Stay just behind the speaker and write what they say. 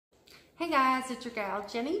Hey guys, it's your gal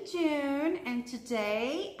Jenny June, and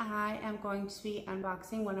today I am going to be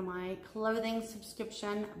unboxing one of my clothing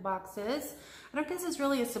subscription boxes. I don't guess it's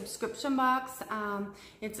really a subscription box.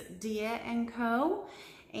 It's Dia & Co,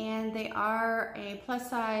 and they are a plus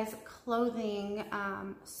size clothing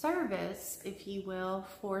service, if you will,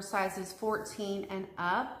 for sizes 14 and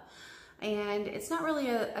up. And it's not really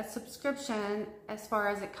a subscription as far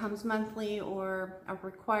as it comes monthly or a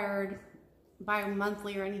required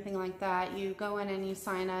bi-monthly or anything like that. You go in and you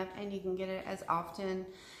sign up and you can get it as often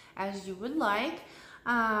as you would like.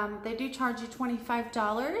 They do charge you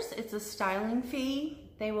 $25. It's a styling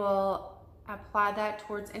fee. They will apply that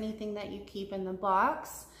towards anything that you keep in the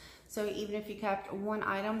box. So even if you kept one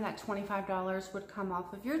item, that $25 would come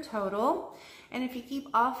off of your total. And if you keep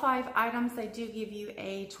all 5 items, they do give you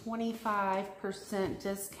a 25%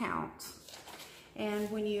 discount.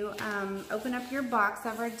 And when you open up your box,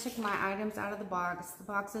 I've already took my items out of the box. The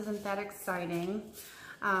box isn't that exciting,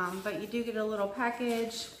 but you do get a little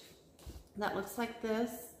package that looks like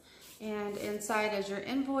this. And inside is your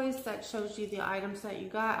invoice that shows you the items that you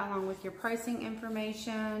got along with your pricing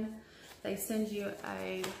information. They send you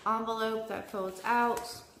an envelope that fills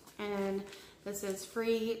out, and this is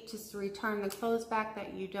free just to return the clothes back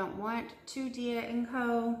that you don't want to Dia &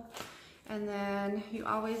 Co. And then you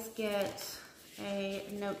always get a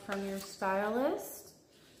note from your stylist,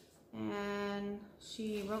 and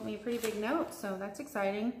she wrote me a pretty big note, so that's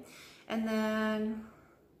exciting. And then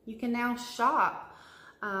you can now shop.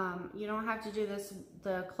 You don't have to do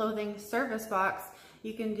the clothing service box.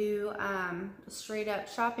 You can do straight up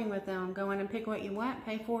shopping with them. Go in and pick what you want,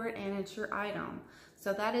 pay for it, and it's your item.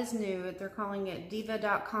 So that is new. They're calling it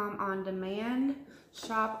diva.com on demand.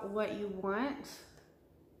 Shop what you want.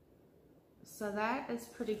 So that is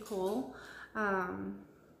pretty cool. And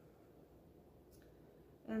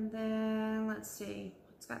then let's see,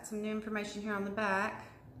 it's got some new information here on the back.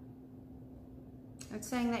 It's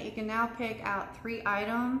saying that you can now pick out 3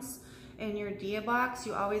 items in your Dia box.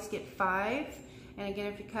 You always get 5, and again,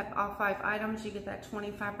 if you kept all 5 items, you get that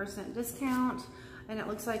 25% discount. And it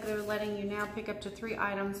looks like they're letting you now pick up to 3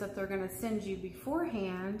 items that they're going to send you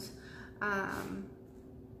beforehand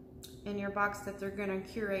in your box that they're going to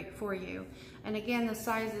curate for you. And again, the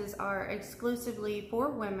sizes are exclusively for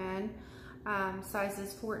women,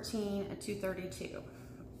 sizes 14 to 32.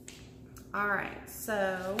 All right,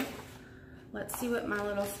 so let's see what my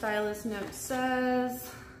little stylist note says.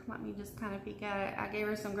 Let me just kind of peek at it. I gave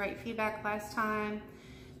her some great feedback last time.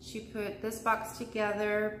 She put this box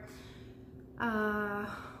together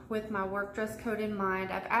with my work dress code in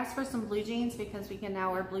mind. I've asked for some blue jeans because we can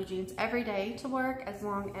now wear blue jeans every day to work as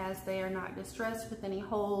long as they are not distressed with any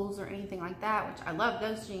holes or anything like that, which I love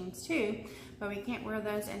those jeans too, but we can't wear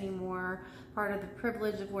those anymore. Part of the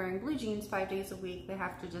privilege of wearing blue jeans 5 days a week, they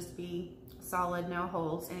have to just be solid, no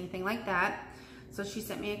holes, anything like that. So she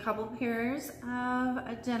sent me a couple pairs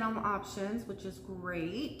of denim options, which is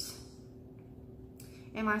great.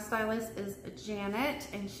 And my stylist is Janet,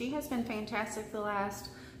 and she has been fantastic the last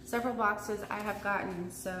several boxes I have gotten.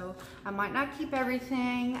 So I might not keep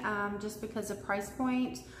everything just because of price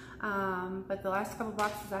point, but the last couple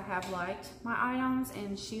boxes I have liked my items,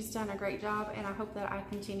 and she's done a great job, and I hope that I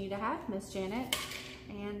continue to have Miss Janet,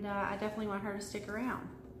 and I definitely want her to stick around.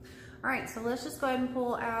 All right, so let's just go ahead and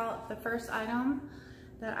pull out the first item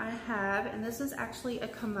that I have, and this is actually a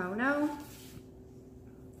kimono.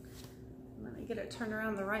 Let me get it turned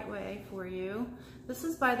around the right way for you. This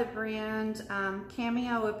is by the brand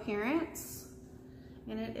Cameo Appearance,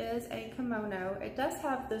 and it is a kimono. It does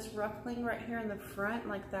have this ruffling right here in the front,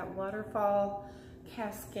 like that waterfall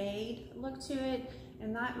cascade look to it,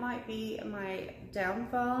 and that might be my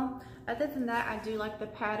downfall. Other than that, I do like the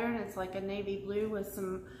pattern. It's like a navy blue with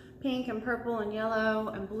some pink and purple and yellow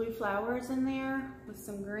and blue flowers in there with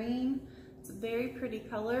some green. It's a very pretty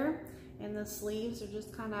color, and the sleeves are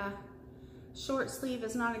just kind of short sleeve.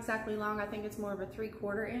 It's not exactly long. I think it's more of a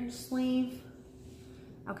 3/4 inch sleeve.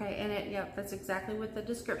 Okay, and yep, that's exactly what the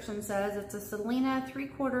description says. It's a Selena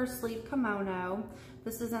 3/4 sleeve kimono.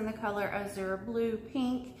 This is in the color Azure Blue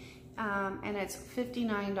Pink, and it's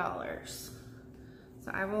 $59.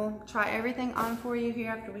 So I will try everything on for you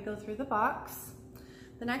here after we go through the box.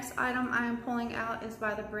 The next item I am pulling out is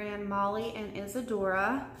by the brand Molly and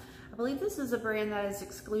Isadora. I believe this is a brand that is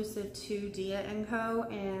exclusive to Dia & Co,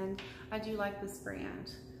 and I do like this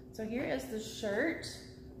brand. So here is the shirt,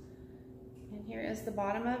 and here is the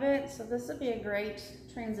bottom of it. So this would be a great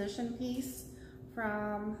transition piece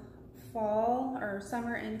from fall or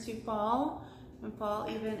summer into fall, and fall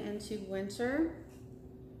even into winter.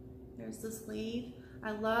 There's the sleeve.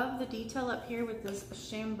 I love the detail up here with this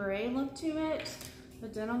chambray look to it. the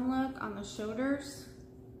denim look on the shoulders.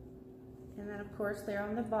 And then of course they're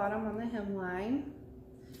on the bottom on the hemline.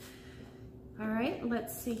 All right,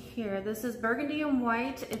 let's see here. This is burgundy and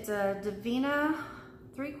white. It's a Divina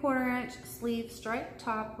 3/4 inch sleeve striped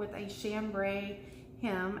top with a chambray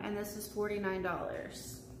hem, and this is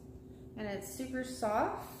 $49. And it's super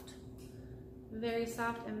soft, very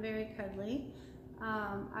soft and very cuddly.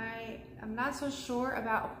 I'm not so sure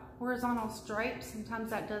about horizontal stripes.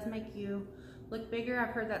 Sometimes that does make you look bigger. I've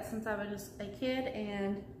heard that since I was a kid,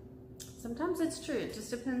 and sometimes it's true. It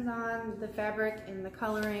just depends on the fabric and the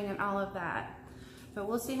coloring and all of that. But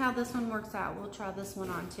we'll see how this one works out. We'll try this one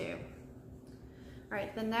on too. All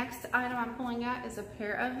right, the next item I'm pulling out is a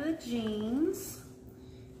pair of the jeans.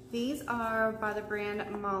 These are by the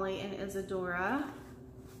brand Molly and Isadora.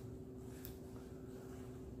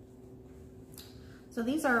 So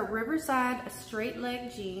these are Riverside straight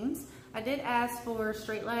leg jeans. I did ask for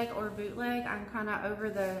straight leg or bootleg. I'm kind of over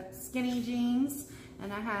the skinny jeans,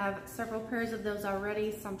 and I have several pairs of those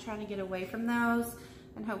already, so I'm trying to get away from those,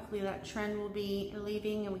 and hopefully that trend will be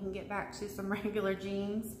leaving and we can get back to some regular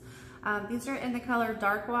jeans. These are in the color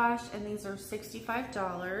dark wash, and these are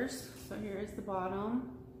 $65. So here is the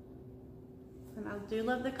bottom. And I do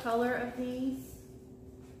love the color of these.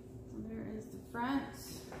 And there is the front.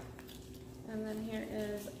 And then here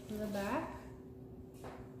is the back.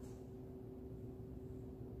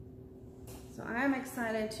 So I'm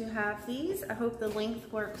excited to have these. I hope the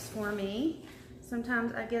length works for me.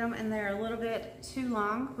 Sometimes I get them and they're a little bit too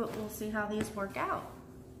long, but we'll see how these work out.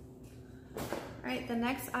 All right, the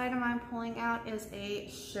next item I'm pulling out is a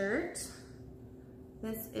shirt.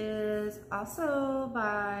 This is also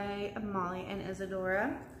by Molly and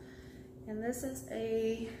Isadora. And this is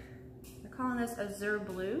they're calling this Azure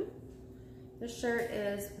Blue. This shirt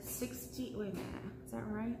is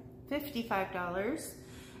 $55.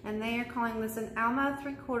 And they are calling this an Alma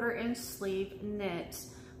 3/4 inch sleeve knit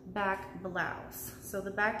back blouse. So the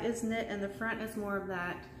back is knit and the front is more of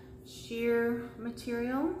that sheer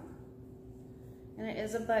material. And it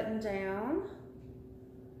is a button down.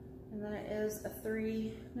 And then it is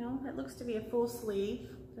it looks to be a full sleeve.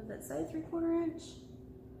 Does it say 3/4 inch?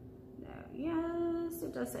 No, yes,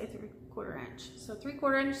 it does say 3/4 inch. So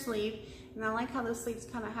 3/4 inch sleeve. And I like how the sleeves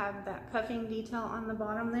kind of have that cuffing detail on the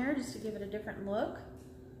bottom there, just to give it a different look.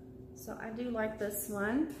 So I do like this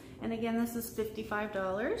one. And again, this is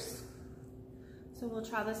 $55. So we'll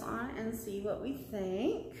try this on and see what we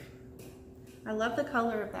think. I love the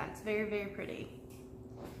color of that. It's very, very pretty.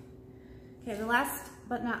 Okay, the last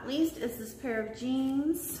but not least is this pair of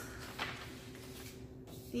jeans.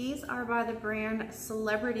 These are by the brand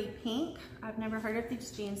Celebrity Pink. I've never heard of these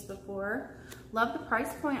jeans before. Love the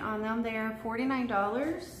price point on them. They are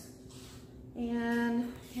 $49.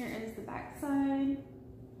 And here is the back side.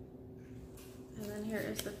 And then here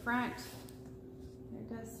is the front. It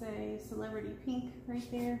does say Celebrity Pink right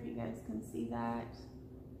there, if you guys can see that.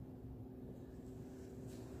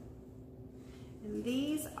 And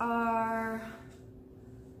these are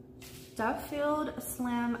Duffield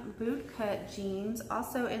Slim Boot Cut jeans,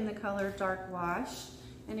 also in the color Dark Wash.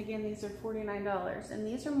 And again, these are $49. And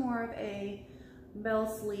these are more of a bell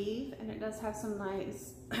sleeve, and it does have some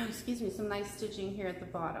nice, some nice stitching here at the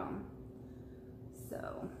bottom.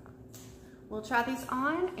 So we'll try these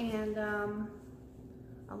on, and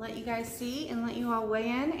I'll let you guys see and let you all weigh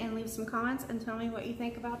in and leave some comments and tell me what you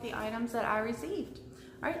think about the items that I received.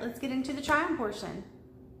 All right, let's get into the try-on portion.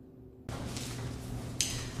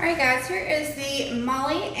 All right, guys, here is the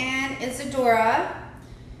Molly and Isadora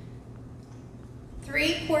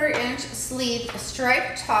 3/4 inch sleeve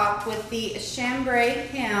striped top with the chambray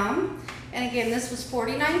hem. And again, this was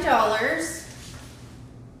 $49.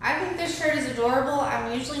 I think this shirt is adorable.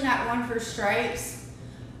 I'm usually not one for stripes.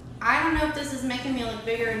 I don't know if this is making me look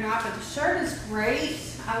bigger or not, but the shirt is great.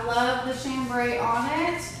 I love the chambray on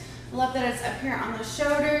it. I love that it's up here on the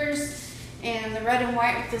shoulders, and the red and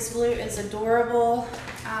white with this blue is adorable.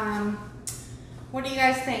 What do you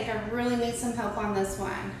guys think? I really need some help on this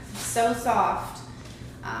one. It's so soft.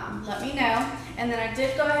 Let me know. And then I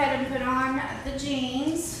did go ahead and put on the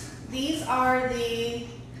jeans. These are the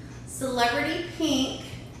Celebrity Pink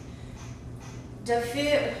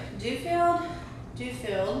Duffield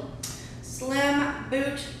Slim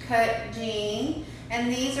Boot Cut jean.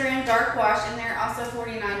 And these are in Dark Wash, and they're also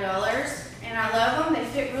 $49. And I love them. They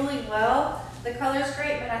fit really well. The color's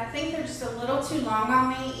great, but I think they're just a little too long on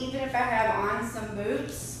me, even if I have on some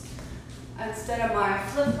boots instead of my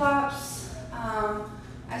flip-flops.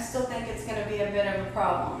 I still think it's going to be a bit of a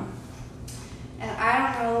problem. And I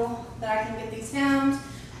don't know that I can get these hemmed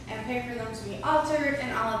and pay for them to be altered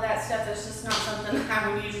and all of that stuff. That's just not something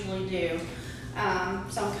I would usually do.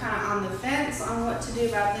 So I'm kind of on the fence on what to do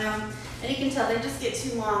about them. And you can tell they just get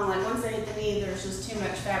too long. Like once they hit the knee, there's just too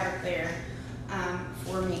much fabric there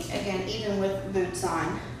for me. Again, even with boots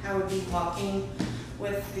on, I would be walking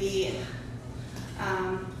with the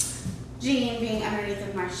jean being underneath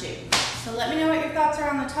of my shoe. So let me know what your thoughts are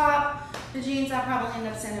on the top. The jeans I'll probably end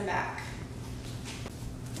up sending back.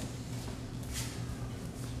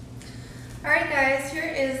 Alright guys, here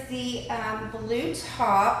is the blue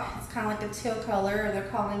top. It's kind of like a teal color, or they're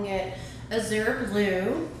calling it azure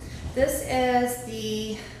blue. This is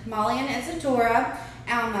the Molly and Isadora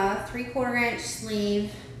Alma 3/4 inch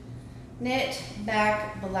sleeve knit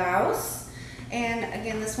back blouse. And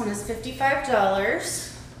again, this one is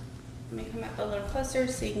 $55. Let me come up a little closer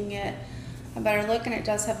so you can get a better look. And it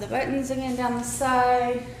does have the buttons again down the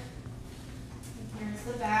side. And here's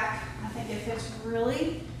the back. I think it fits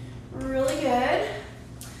really good.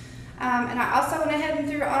 And I also went ahead and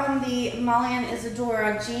threw on the Molly and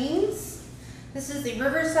Isadora jeans. This is the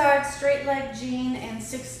Riverside straight leg jean and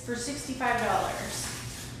for $65.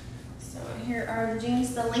 So here are the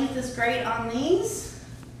jeans. The length is great on these.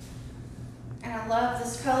 And I love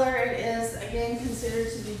this color. It is, again,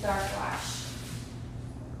 considered to be dark lash.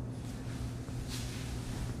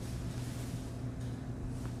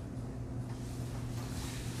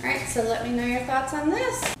 Alright, so let me know your thoughts on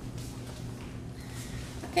this.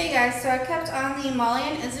 Okay guys, so I kept on the Molly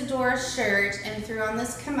and Isadora shirt and threw on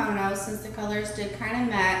this kimono since the colors did kind of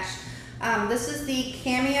match. This is the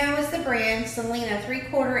Cameo is the brand, Selena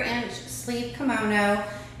 3/4 inch sleeve kimono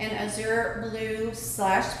in azure blue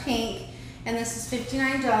 / pink. And this is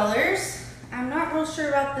 $59. I'm not real sure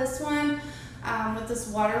about this one with this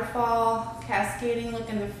waterfall cascading look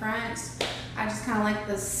in the front. I just kind of like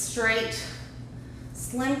the straight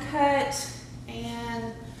slim cut,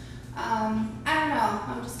 and I don't know,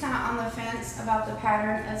 I'm just kind of on the fence about the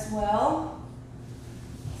pattern as well.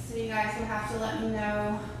 So you guys will have to let me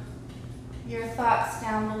know your thoughts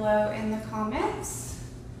down below in the comments.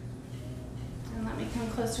 And let me come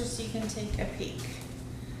closer so you can take a peek.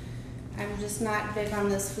 I'm just not big on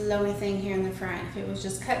this flowy thing here in the front. If it was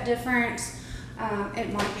just cut different,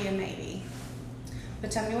 it might be a maybe.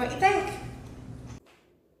 But tell me what you think.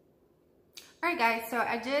 Alright guys, so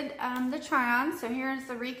I did the try-on. So here's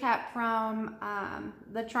the recap from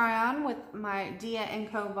the try-on with my Dia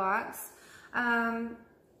 & Co box.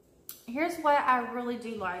 Here's what I really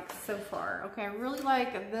do like so far. Okay, I really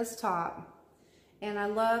like this top. And I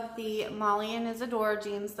love the Molly and Isadora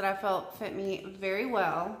jeans that I felt fit me very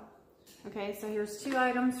well. Okay, so here's 2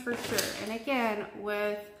 items for sure. And again,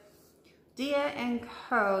 with Dia &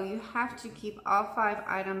 Co, you have to keep all 5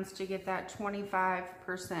 items to get that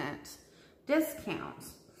 25%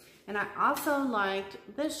 discount. And I also liked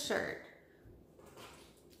this shirt.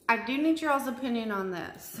 I do need your all's opinion on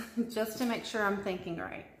this, just to make sure I'm thinking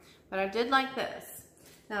right. But I did like this.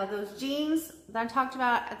 Now those jeans that I talked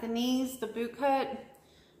about at the knees, the boot cut,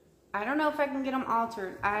 I don't know if I can get them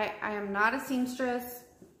altered. I am not a seamstress.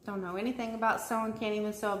 Don't know anything about sewing, can't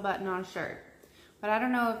even sew a button on a shirt. But I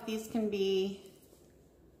don't know if these can be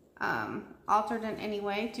altered in any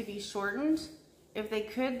way to be shortened. If they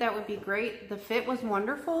could, that would be great. The fit was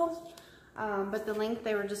wonderful, but the length,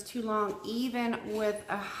 they were just too long, even with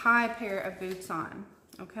a high pair of boots on,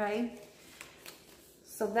 okay?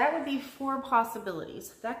 So that would be 4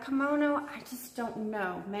 possibilities. That kimono, I just don't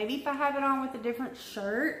know. Maybe if I have it on with a different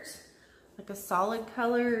shirt, like a solid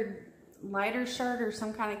colored lighter shirt or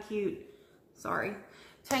some kind of cute,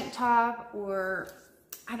 tank top, or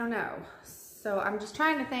I don't know. So I'm just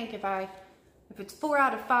trying to think if it's 4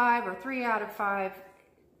 out of 5 or 3 out of 5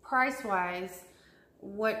 price wise,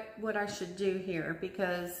 what I should do here,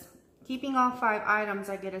 because keeping all 5 items,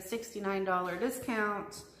 I get a $69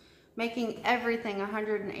 discount, making everything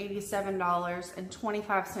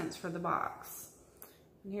 $187.25 for the box.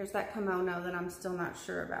 And here's that kimono that I'm still not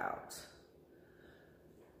sure about.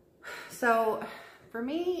 So for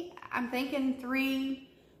me, I'm thinking 3,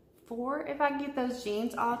 4 if I can get those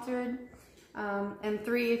jeans altered, and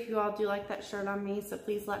 3 if you all do like that shirt on me, so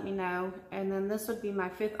please let me know. And then this would be my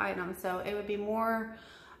 5th item, so it would be more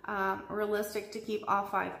realistic to keep all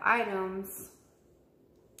 5 items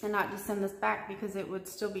and not just send this back, because it would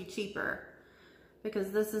still be cheaper,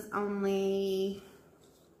 because this is only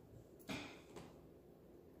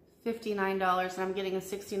 $59 and I'm getting a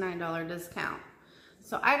 $69 discount.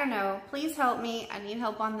 So I don't know, please help me. I need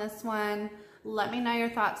help on this one. Let me know your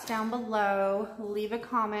thoughts down below. Leave a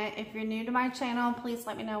comment. If you're new to my channel, please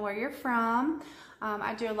let me know where you're from.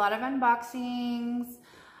 I do a lot of unboxings,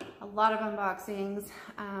 a lot of unboxings,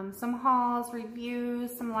 some hauls,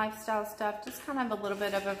 reviews, some lifestyle stuff, just kind of a little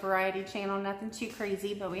bit of a variety channel, nothing too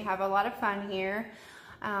crazy, but we have a lot of fun here.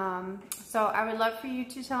 So I would love for you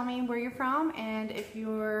to tell me where you're from, and if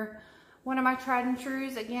you're one of my tried and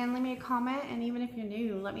trues, again, leave me a comment, and even if you're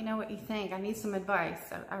new, let me know what you think. I need some advice,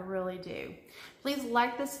 I really do. Please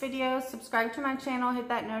like this video, subscribe to my channel, hit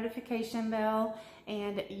that notification bell,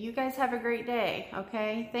 and you guys have a great day,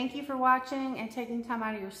 okay? Thank you for watching and taking time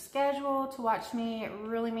out of your schedule to watch me. It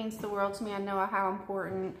really means the world to me. I know how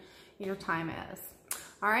important your time is.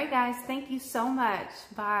 All right, guys, thank you so much.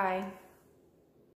 Bye.